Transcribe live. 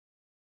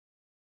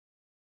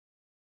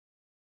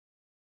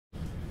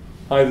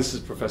Hi, this is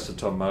Professor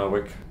Tom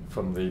Marwick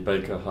from the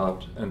Baker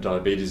Heart and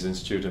Diabetes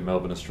Institute in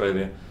Melbourne,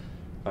 Australia.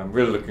 I'm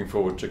really looking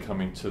forward to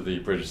coming to the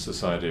British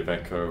Society of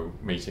Echo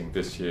meeting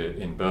this year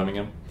in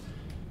Birmingham.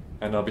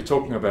 And I'll be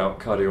talking about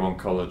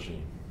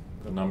cardio-oncology.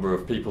 The number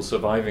of people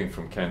surviving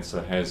from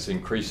cancer has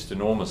increased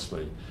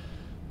enormously,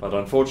 but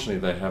unfortunately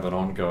they have an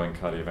ongoing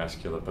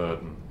cardiovascular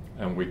burden,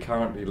 and we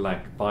currently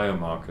lack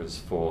biomarkers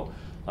for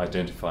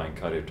identifying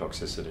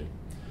cardiotoxicity.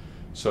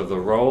 So the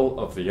role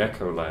of the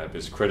Echo lab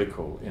is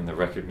critical in the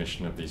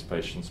recognition of these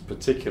patients,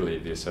 particularly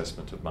the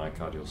assessment of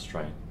myocardial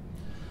strain.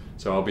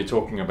 So I'll be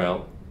talking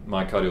about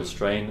myocardial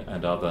strain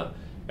and other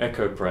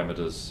echo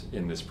parameters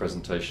in this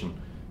presentation,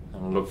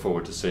 and I look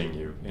forward to seeing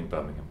you in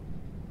Birmingham.